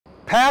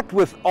packed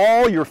with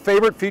all your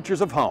favorite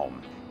features of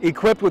home,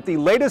 equipped with the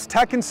latest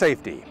tech and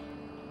safety,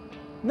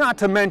 not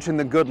to mention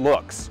the good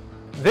looks.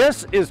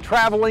 This is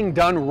traveling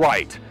done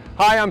right.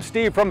 Hi, I'm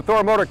Steve from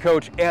Thor Motor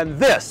Coach, and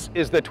this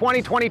is the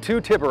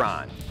 2022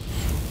 Tiburon.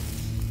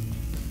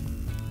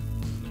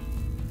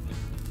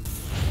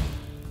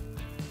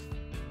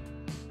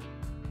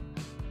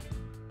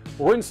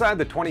 We're inside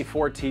the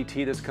 24 TT.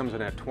 This comes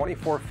in at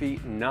 24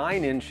 feet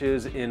 9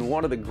 inches. In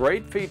one of the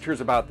great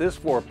features about this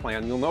floor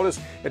plan, you'll notice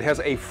it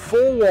has a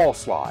full wall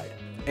slide.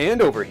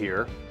 And over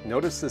here,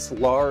 notice this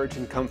large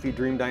and comfy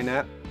Dream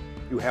dinette.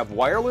 You have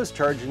wireless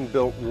charging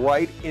built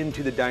right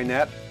into the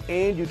dinette,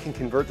 and you can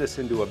convert this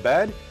into a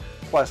bed.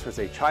 Plus, there's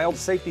a child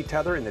safety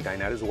tether in the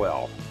dinette as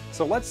well.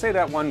 So let's say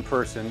that one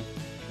person,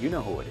 you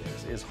know who it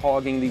is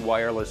hogging the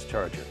wireless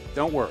charger.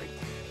 Don't worry.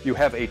 You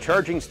have a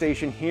charging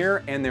station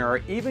here, and there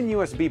are even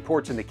USB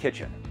ports in the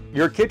kitchen.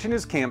 Your kitchen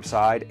is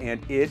campside,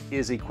 and it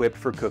is equipped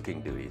for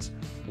cooking duties.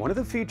 One of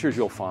the features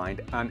you'll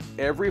find on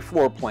every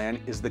floor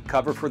plan is the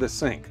cover for the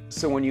sink.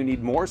 So when you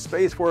need more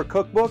space for a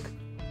cookbook,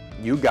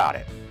 you got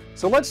it.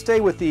 So let's stay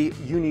with the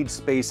you need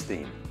space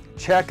theme.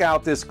 Check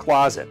out this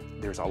closet.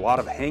 There's a lot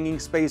of hanging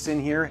space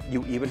in here.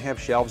 You even have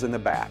shelves in the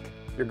back.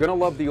 You're gonna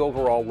love the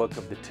overall look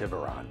of the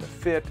Tiburon, the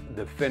fit,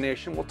 the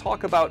finish, and we'll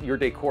talk about your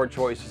decor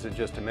choices in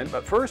just a minute.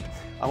 But first,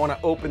 I wanna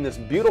open this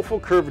beautiful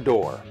curved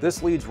door.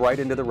 This leads right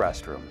into the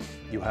restroom.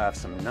 You have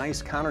some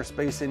nice counter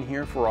space in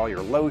here for all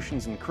your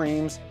lotions and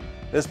creams.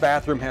 This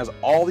bathroom has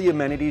all the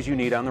amenities you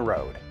need on the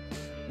road.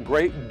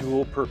 Great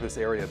dual purpose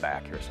area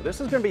back here. So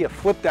this is gonna be a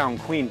flip down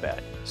queen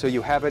bed. So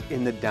you have it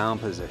in the down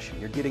position.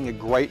 You're getting a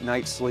great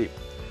night's sleep.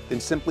 Then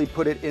simply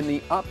put it in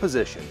the up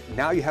position.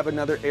 Now you have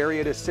another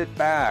area to sit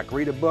back,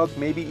 read a book,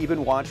 maybe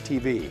even watch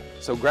TV.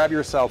 So grab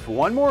yourself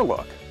one more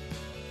look.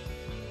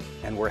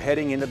 And we're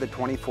heading into the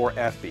 24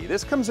 FB.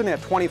 This comes in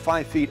at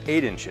 25 feet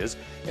 8 inches.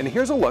 And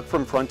here's a look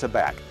from front to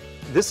back.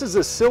 This is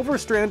a silver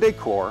strand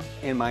decor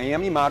in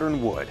Miami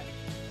modern wood.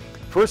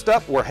 First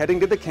up, we're heading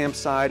to the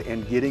campsite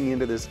and getting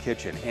into this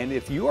kitchen. And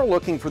if you are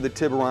looking for the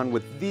Tiburon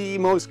with the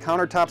most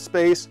countertop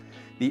space,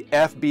 the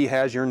FB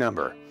has your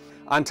number.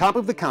 On top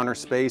of the counter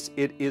space,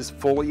 it is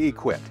fully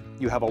equipped.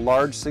 You have a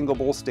large single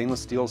bowl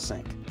stainless steel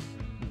sink,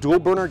 dual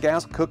burner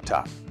gas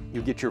cooktop.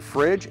 You get your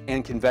fridge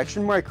and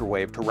convection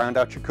microwave to round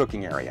out your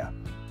cooking area.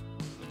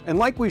 And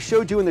like we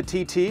showed you in the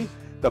TT,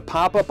 the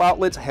pop-up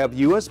outlets have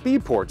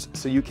USB ports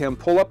so you can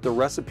pull up the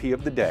recipe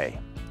of the day.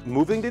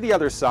 Moving to the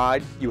other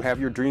side, you have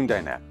your Dream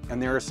dinette,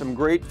 and there are some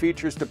great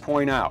features to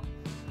point out.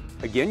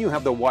 Again, you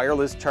have the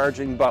wireless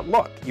charging, but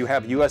look, you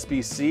have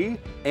USB-C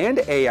and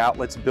A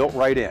outlets built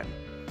right in.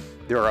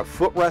 There are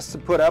footrests to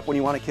put up when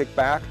you want to kick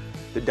back.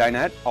 The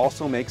dinette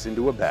also makes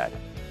into a bed.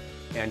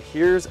 And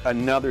here's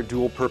another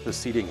dual purpose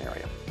seating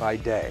area by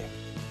day.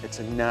 It's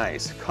a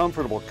nice,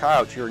 comfortable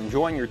couch. You're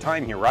enjoying your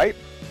time here, right?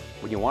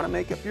 When you want to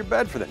make up your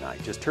bed for the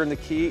night, just turn the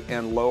key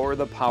and lower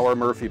the power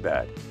Murphy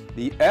bed.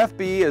 The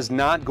FB is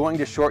not going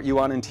to short you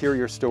on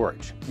interior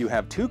storage. You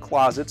have 2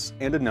 closets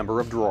and a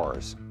number of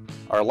drawers.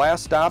 Our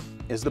last stop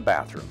is the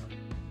bathroom.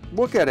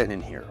 Look at it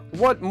in here.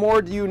 What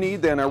more do you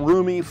need than a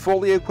roomy,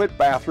 fully equipped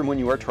bathroom when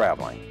you are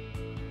traveling?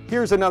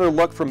 Here's another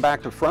look from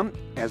back to front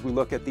as we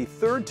look at the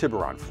third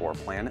Tiburon floor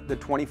plan, the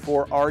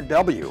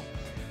 24RW.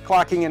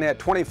 Clocking in at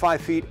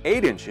 25 feet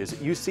 8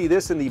 inches, you see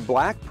this in the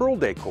black pearl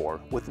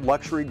decor with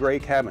luxury gray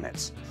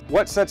cabinets.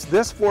 What sets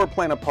this floor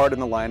plan apart in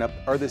the lineup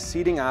are the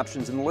seating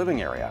options in the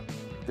living area.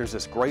 There's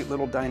this great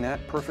little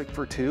dinette, perfect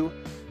for 2.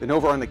 Then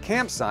over on the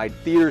campsite,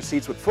 theater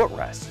seats with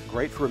footrests,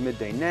 great for a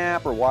midday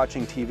nap or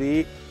watching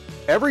TV.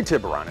 Every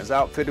Tiburon is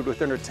outfitted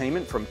with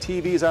entertainment from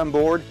TVs on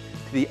board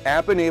to the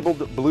app-enabled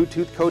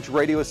Bluetooth coach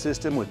radio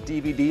system with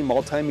DVD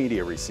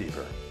multimedia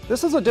receiver.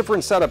 This is a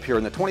different setup here.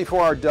 In the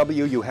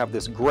 24RW, you have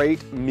this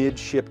great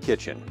midship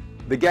kitchen.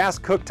 The gas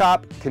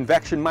cooktop,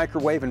 convection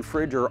microwave, and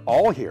fridge are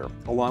all here,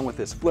 along with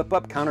this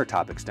flip-up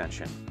countertop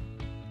extension.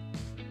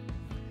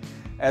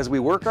 As we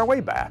work our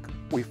way back,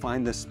 we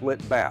find the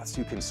split baths.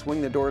 You can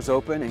swing the doors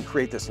open and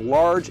create this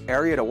large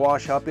area to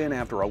wash up in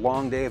after a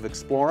long day of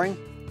exploring.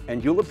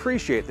 And you'll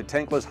appreciate the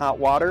tankless hot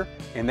water,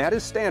 and that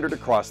is standard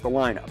across the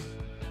lineup.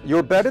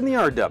 Your bed in the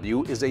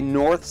RW is a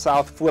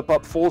north-south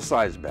flip-up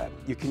full-size bed.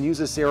 You can use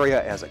this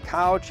area as a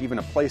couch, even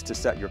a place to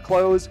set your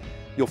clothes.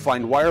 You'll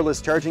find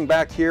wireless charging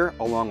back here,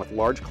 along with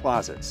large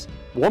closets.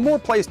 One more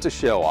place to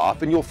show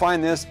off, and you'll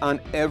find this on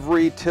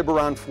every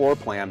Tiburon floor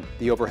plan,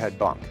 the overhead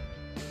bunk.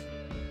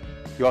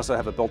 You also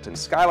have a built-in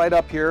skylight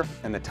up here,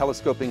 and the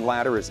telescoping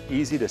ladder is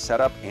easy to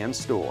set up and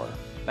store.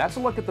 That's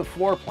a look at the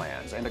floor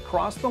plans, and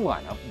across the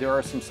lineup, there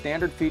are some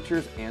standard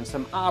features and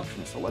some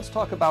options. So let's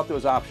talk about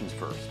those options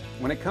first.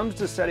 When it comes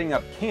to setting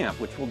up camp,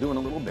 which we'll do in a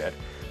little bit,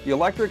 the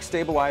electric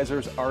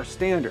stabilizers are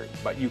standard,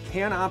 but you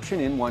can option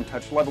in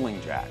one-touch leveling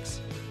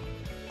jacks.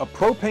 A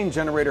propane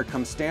generator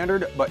comes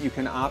standard, but you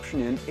can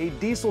option in a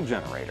diesel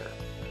generator.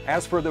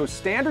 As for those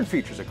standard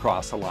features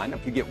across the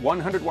lineup, you get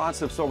 100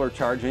 watts of solar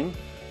charging,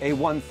 a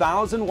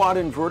 1,000 watt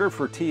inverter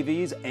for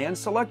TVs and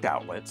select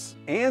outlets,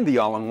 and the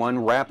all-in-one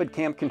Rapid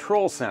Camp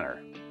Control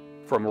Center.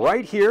 From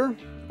right here,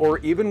 or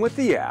even with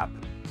the app,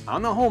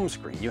 On the home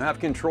screen, you have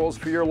controls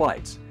for your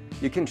lights.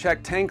 You can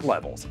check tank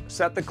levels,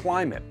 set the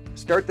climate,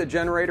 start the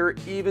generator,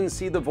 even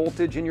see the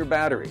voltage in your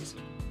batteries.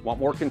 Want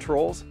more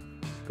controls?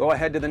 Go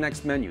ahead to the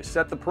next menu,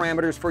 set the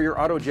parameters for your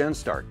auto gen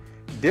start,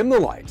 dim the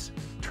lights,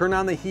 turn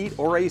on the heat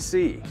or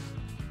AC,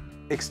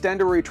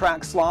 extend or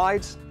retract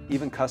slides,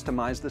 even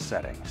customize the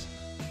settings.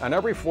 On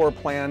every floor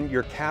plan,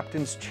 your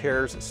captain's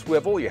chairs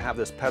swivel, you have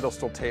this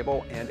pedestal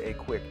table, and a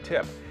quick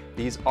tip.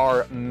 These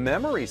are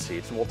memory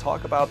seats, and we'll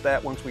talk about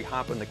that once we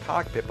hop in the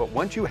cockpit, but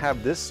once you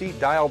have this seat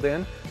dialed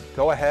in,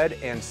 go ahead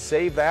and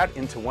save that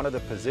into one of the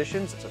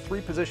positions. It's a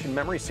 3-position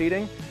memory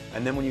seating,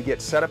 and then when you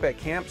get set up at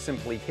camp,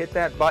 simply hit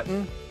that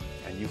button,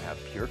 and you have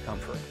pure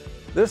comfort.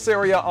 This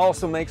area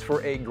also makes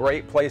for a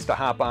great place to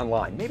hop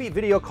online, maybe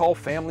video call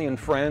family and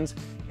friends,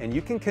 and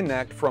you can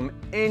connect from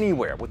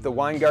anywhere with the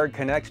WineGuard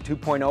Connect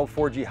 2.0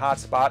 4G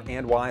hotspot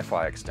and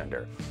Wi-Fi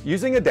extender.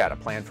 Using a data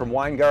plan from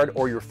WineGuard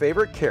or your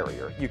favorite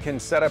carrier, you can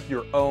set up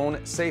your own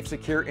safe,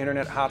 secure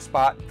internet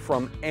hotspot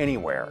from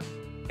anywhere.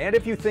 And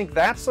if you think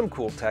that's some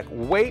cool tech,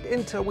 wait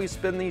until we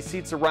spin these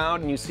seats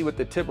around and you see what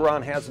the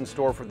Tiburon has in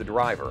store for the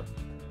driver.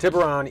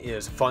 Tiburon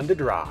is fun to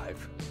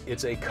drive,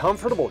 it's a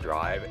comfortable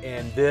drive,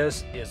 and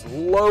this is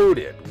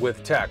loaded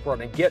with tech. We're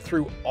going to get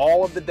through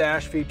all of the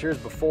dash features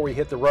before we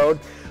hit the road.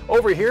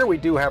 Over here we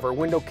do have our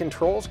window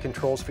controls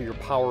for your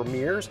power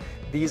mirrors.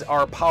 These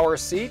are power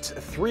seats,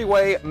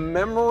 3-way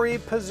memory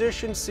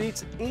position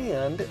seats,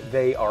 and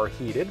they are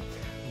heated.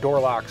 Door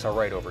locks are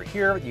right over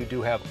here. You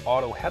do have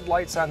auto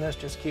headlights on this.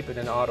 Just keep it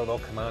in auto. They'll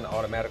come on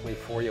automatically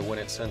for you when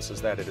it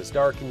senses that it is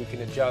dark, and you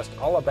can adjust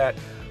all of that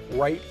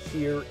right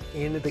here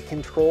in the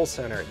control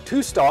center.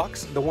 2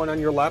 stalks. The one on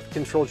your left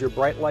controls your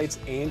bright lights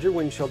and your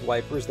windshield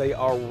wipers. They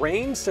are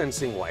rain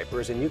sensing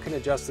wipers, and you can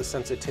adjust the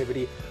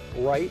sensitivity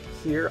right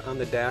here on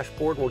the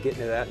dashboard. We'll get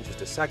into that in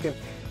just a second.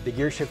 The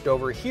gear shift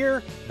over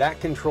here, that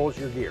controls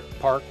your gear.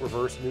 Park,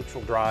 reverse,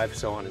 neutral, drive,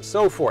 so on and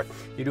so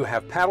forth. You do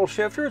have paddle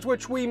shifters,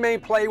 which we may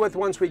play with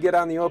once we get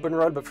on the open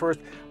road, but first,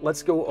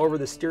 let's go over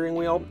the steering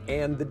wheel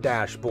and the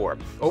dashboard.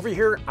 Over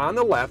here on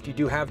the left, you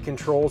do have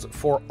controls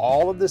for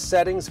all of the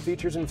settings,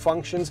 features, and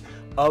functions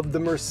of the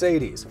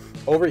Mercedes.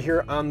 Over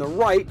here on the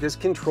right, this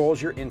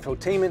controls your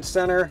infotainment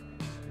center.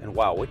 And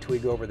wow, wait till we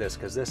go over this,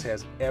 because this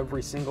has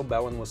every single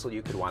bell and whistle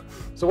you could want.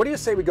 So what do you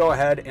say we go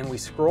ahead and we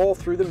scroll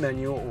through the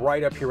menu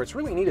right up here. What's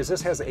really neat is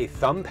this has a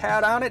thumb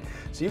pad on it,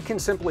 so you can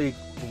simply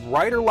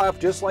right or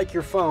left, just like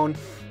your phone.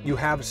 You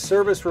have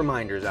service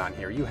reminders on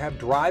here. You have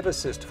drive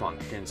assist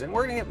functions, and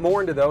we're gonna get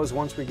more into those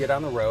once we get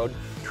on the road.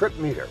 Trip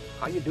meter,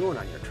 how you doing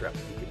on your trip?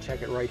 You can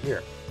check it right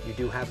here. You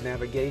do have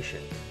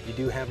navigation. You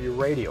do have your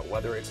radio,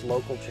 whether it's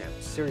local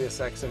channels, Sirius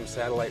XM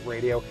satellite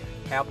radio,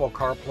 Apple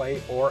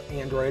CarPlay, or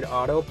Android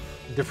Auto,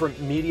 different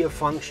media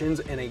functions.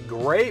 And a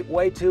great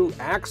way to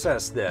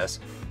access this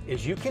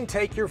is you can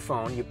take your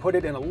phone, you put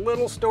it in a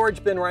little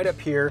storage bin right up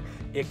here,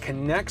 it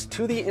connects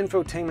to the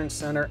infotainment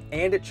center,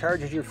 and it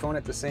charges your phone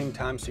at the same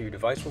time, so your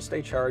device will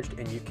stay charged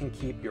and you can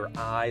keep your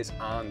eyes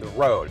on the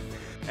road.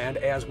 And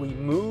as we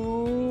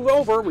move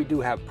over, we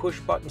do have push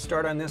button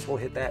start on this. We'll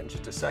hit that in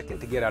just a second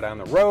to get out on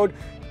the road.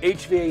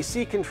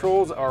 HVAC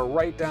controls are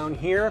right down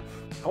here.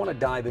 I want to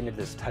dive into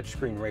this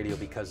touchscreen radio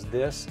because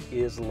this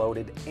is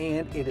loaded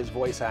and it is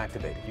voice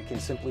activated. You can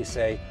simply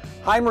say,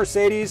 "Hi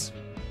Mercedes,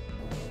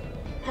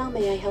 how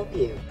may I help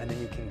you?" And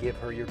then you can give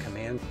her your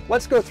command.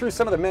 Let's go through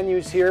some of the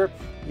menus here.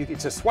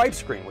 It's a swipe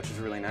screen, which is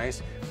really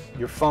nice.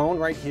 Your phone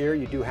right here,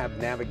 you do have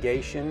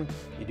navigation,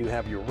 you do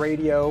have your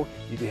radio,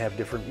 you do have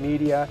different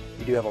media,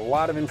 you do have a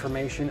lot of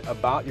information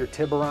about your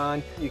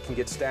Tiburon. You can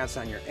get stats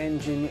on your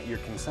engine, your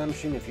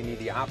consumption. If you need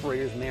the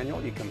operator's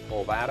manual, you can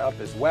pull that up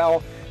as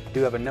well. You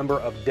do have a number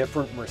of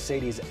different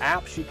Mercedes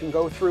apps you can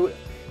go through.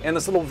 And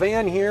this little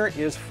van here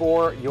is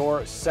for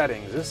your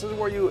settings. This is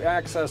where you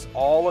access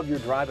all of your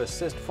drive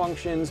assist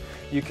functions.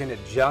 You can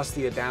adjust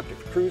the adaptive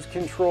cruise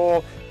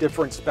control,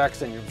 different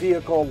specs on your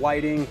vehicle,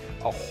 lighting,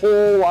 a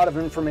whole lot of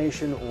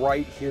information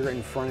right here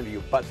in front of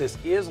you. But this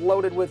is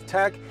loaded with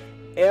tech.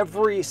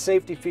 Every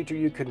safety feature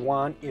you could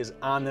want is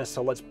on this,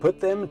 so let's put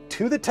them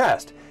to the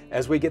test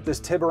as we get this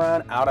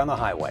Tiburon out on the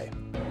highway.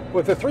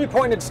 With the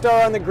 3-pointed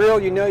star on the grille,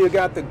 you know you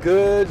got the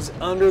goods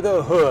under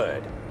the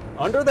hood.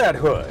 Under that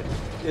hood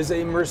is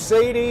a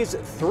Mercedes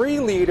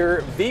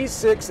 3-liter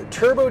V6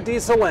 turbo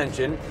diesel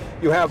engine.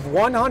 You have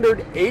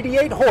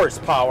 188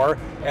 horsepower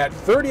at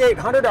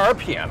 3,800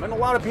 RPM. And a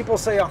lot of people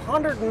say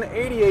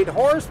 188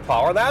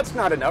 horsepower, that's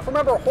not enough.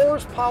 Remember,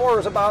 horsepower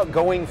is about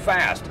going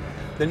fast.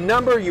 The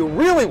number you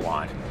really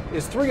want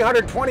is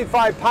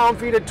 325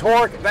 pound-feet of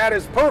torque. That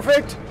is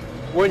perfect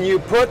when you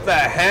put the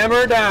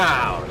hammer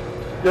down.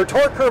 Your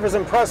torque curve is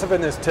impressive in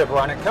this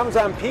Tiburon. It comes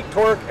on peak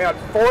torque at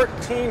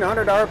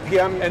 1,400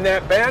 RPM, and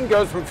that band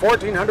goes from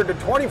 1,400 to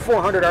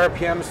 2,400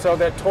 RPM, so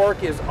that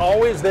torque is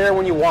always there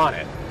when you want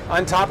it.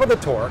 On top of the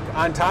torque,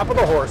 on top of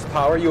the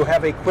horsepower, you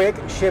have a quick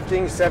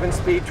shifting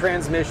 7-speed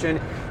transmission,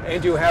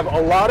 and you have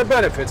a lot of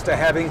benefits to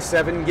having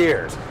 7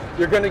 gears.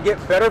 You're going to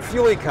get better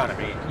fuel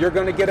economy. You're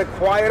going to get a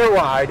quieter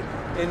ride,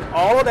 and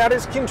all of that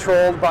is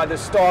controlled by the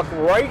stalk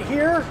right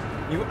here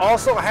You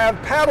also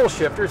have paddle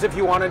shifters if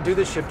you want to do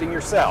the shifting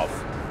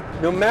yourself.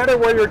 No matter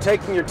where you're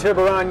taking your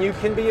Tiburon, you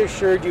can be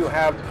assured you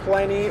have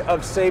plenty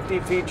of safety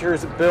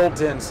features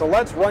built in. So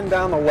let's run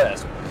down the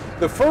list.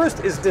 The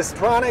first is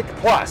Distronic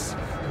Plus.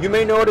 You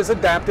may know it as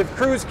adaptive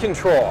cruise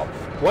control.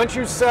 Once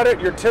you set it,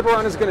 your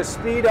Tiburon is going to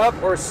speed up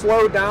or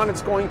slow down.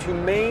 It's going to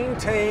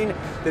maintain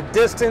the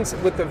distance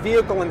with the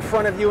vehicle in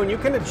front of you, and you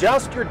can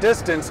adjust your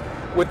distance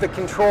with the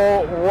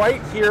control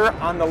right here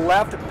on the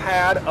left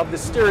pad of the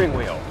steering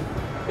wheel.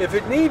 If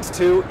it needs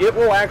to, it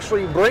will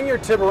actually bring your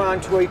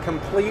Tiburon to a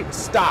complete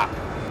stop.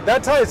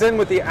 That ties in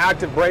with the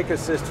active brake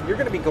assist. You're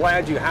going to be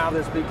glad you have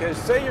this, because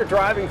say you're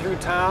driving through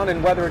town,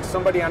 and whether it's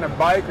somebody on a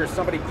bike or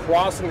somebody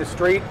crossing the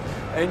street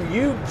and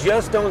you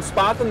just don't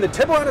spot them, the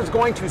Tiburon is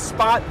going to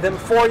spot them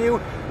for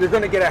you. You're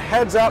going to get a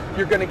heads up,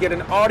 you're going to get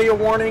an audio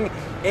warning,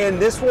 and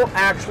this will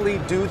actually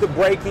do the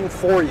braking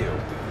for you.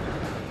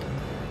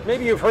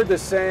 Maybe you've heard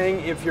this saying,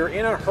 if you're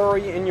in a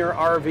hurry in your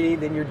RV,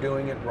 then you're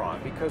doing it wrong.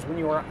 Because when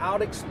you are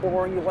out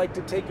exploring, you like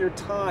to take your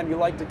time, you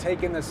like to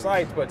take in the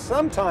sights, but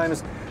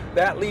sometimes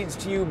that leads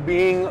to you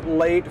being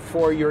late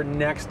for your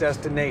next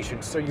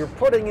destination. So you're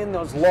putting in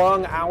those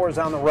long hours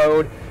on the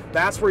road.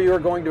 That's where you're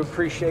going to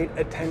appreciate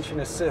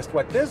attention assist.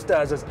 What this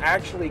does is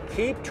actually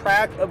keep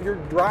track of your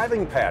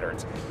driving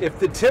patterns. If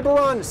the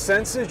Tiburon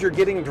senses you're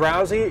getting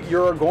drowsy,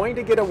 you're going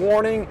to get a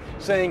warning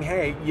saying,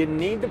 hey, you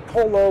need to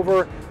pull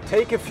over,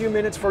 take a few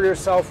minutes for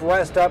yourself,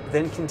 rest up,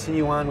 then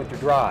continue on with your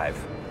drive.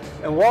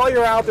 And while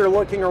you're out there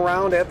looking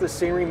around at the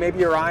scenery, maybe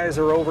your eyes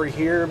are over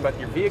here, but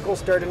your vehicle's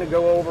starting to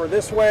go over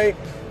this way,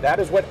 that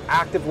is what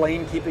active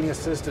lane keeping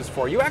assist is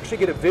for. You actually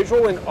get a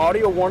visual and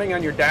audio warning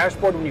on your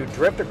dashboard when you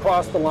drift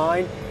across the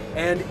line,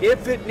 and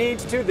if it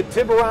needs to, the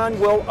Tiburon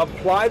will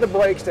apply the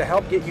brakes to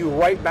help get you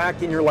right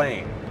back in your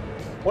lane.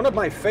 One of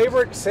my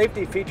favorite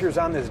safety features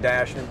on this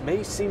dash, and it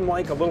may seem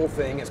like a little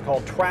thing, is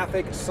called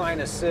traffic sign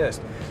assist.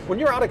 When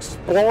you're out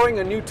exploring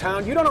a new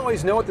town, you don't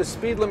always know what the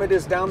speed limit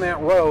is down that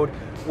road.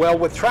 Well,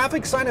 with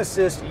traffic sign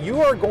assist,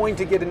 you are going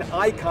to get an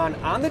icon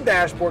on the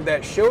dashboard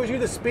that shows you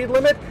the speed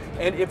limit,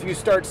 and if you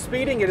start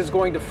speeding, it is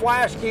going to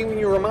flash, giving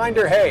you a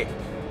reminder, hey,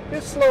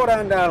 just slow it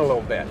on down a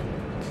little bit.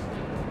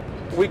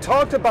 We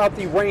talked about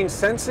the rain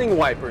sensing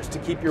wipers to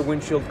keep your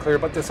windshield clear,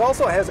 but this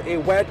also has a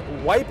wet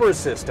wiper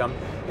system.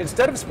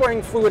 Instead of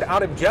spraying fluid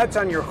out of jets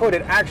on your hood,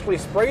 it actually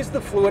sprays the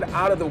fluid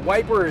out of the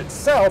wiper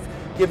itself,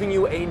 giving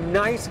you a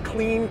nice,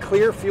 clean,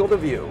 clear field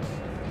of view.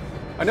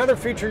 Another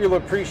feature you'll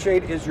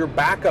appreciate is your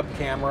backup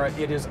camera.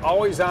 It is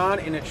always on,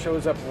 and it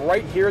shows up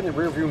right here in the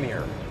rearview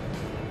mirror.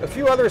 A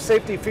few other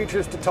safety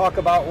features to talk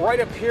about right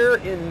up here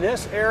in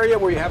this area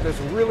where you have this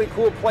really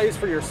cool place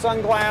for your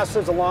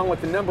sunglasses along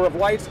with the number of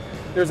lights.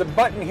 There's a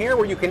button here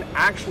where you can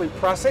actually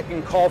press it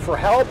and call for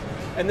help.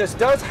 And this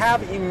does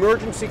have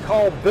emergency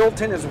call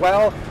built in as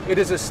well. It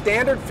is a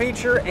standard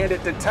feature, and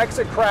it detects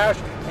a crash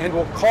and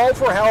will call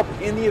for help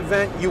in the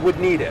event you would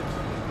need it.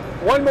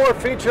 One more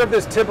feature of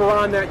this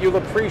Tiburon that you'll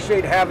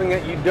appreciate having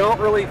that you don't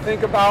really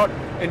think about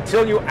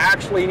until you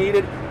actually need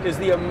it is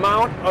the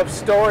amount of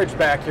storage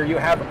back here. You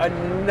have a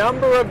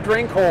number of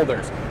drink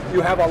holders.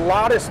 You have a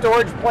lot of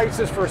storage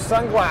places for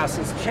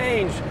sunglasses,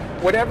 change,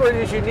 whatever it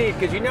is you need,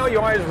 because you know you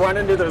always run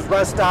into those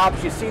rest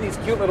stops, you see these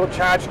cute little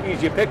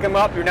tchotchkes, you pick them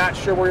up, you're not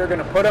sure where you're going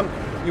to put them.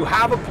 You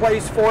have a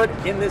place for it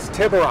in this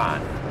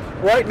Tiburon.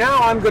 Right now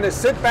I'm going to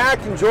sit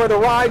back, enjoy the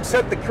ride,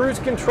 set the cruise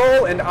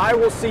control, and I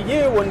will see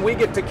you when we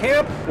get to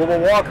camp, where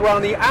we'll walk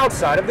around the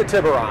outside of the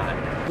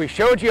Tiburon. We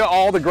showed you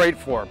all the great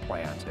floor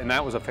plans, and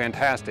that was a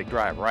fantastic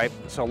drive, right?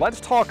 So let's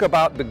talk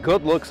about the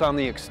good looks on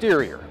the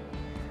exterior.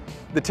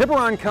 The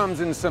Tiburon comes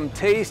in some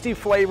tasty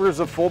flavors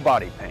of full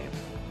body paint: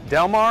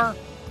 Del Mar,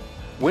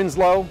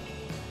 Winslow,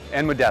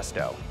 and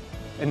Modesto.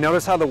 And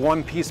notice how the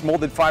one-piece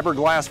molded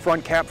fiberglass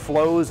front cap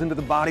flows into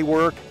the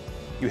bodywork.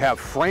 You have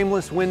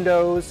frameless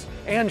windows,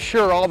 and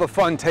sure, all the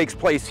fun takes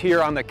place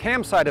here on the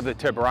campsite of the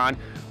Tiburon,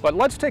 but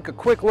let's take a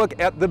quick look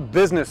at the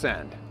business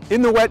end.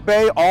 In the wet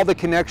bay, all the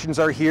connections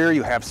are here.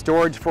 You have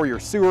storage for your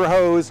sewer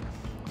hose,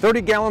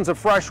 30 gallons of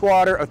fresh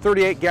water, a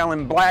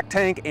 38-gallon black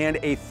tank, and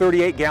a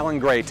 38-gallon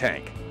gray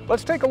tank.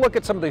 Let's take a look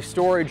at some of the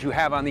storage you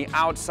have on the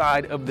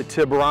outside of the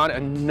Tiburon. A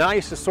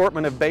nice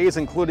assortment of bays,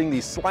 including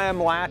these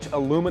slam latch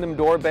aluminum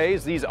door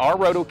bays. These are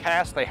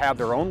rotocast, they have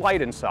their own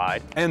light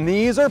inside. And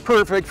these are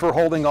perfect for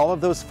holding all of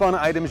those fun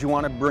items you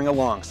want to bring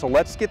along. So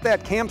let's get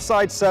that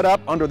campsite set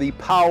up under the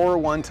Power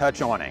One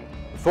Touch awning.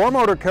 Thor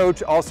Motor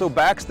Coach also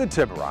backs the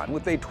Tiburon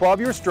with a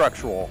 12-year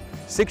structural,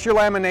 6-year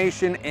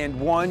lamination, and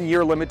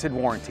 1-year limited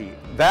warranty.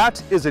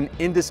 That is an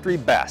industry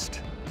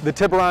best. The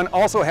Tiburon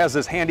also has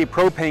this handy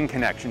propane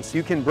connection, so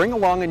you can bring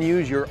along and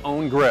use your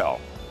own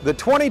grill. The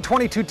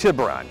 2022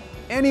 Tiburon,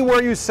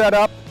 anywhere you set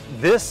up,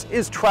 this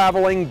is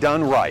traveling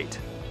done right.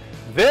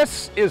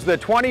 This is the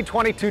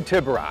 2022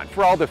 Tiburon.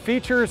 For all the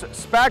features,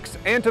 specs,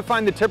 and to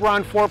find the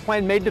Tiburon floor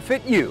plan made to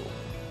fit you,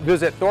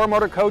 visit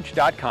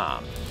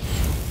thormotorcoach.com.